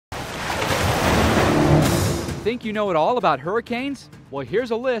Think you know it all about hurricanes? Well,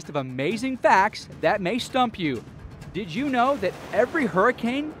 here's a list of amazing facts that may stump you. Did you know that every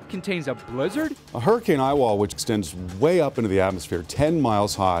hurricane contains a blizzard? A hurricane eye wall, which extends way up into the atmosphere, 10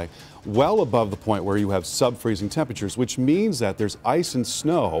 miles high, well above the point where you have sub-freezing temperatures, which means that there's ice and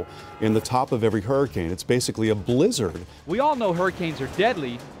snow in the top of every hurricane. It's basically a blizzard. We all know hurricanes are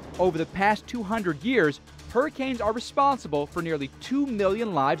deadly. Over the past 200 years, hurricanes are responsible for nearly 2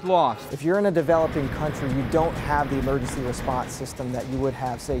 million lives lost. If you're in a developing country, you don't have the emergency response system that you would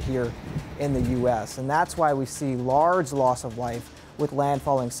have, say, here in the U.S. And that's why we see large loss of life with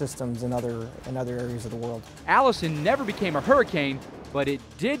landfalling systems in other areas of the world. Allison never became a hurricane, but it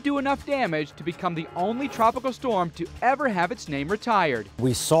did do enough damage to become the only tropical storm to ever have its name retired.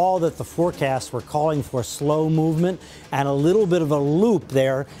 We saw that the forecasts were calling for slow movement and a little bit of a loop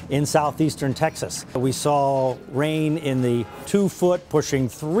there in southeastern Texas. We saw rain in the 2-foot, pushing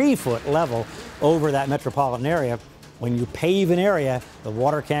 3-foot level over that metropolitan area. When you pave an area, the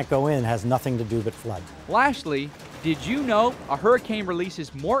water can't go in, it has nothing to do but flood. Lastly, did you know a hurricane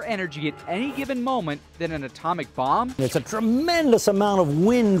releases more energy at any given moment than an atomic bomb? It's a tremendous amount of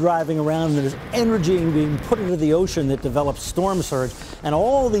wind driving around, and there's energy being put into the ocean that develops storm surge, and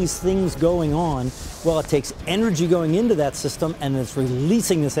all these things going on. Well, it takes energy going into that system, and it's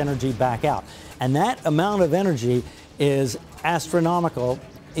releasing this energy back out. And that amount of energy is astronomical.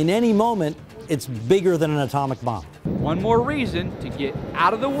 In any moment, it's bigger than an atomic bomb. One more reason to get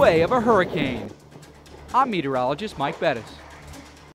out of the way of a hurricane. I'm meteorologist Mike Bettis.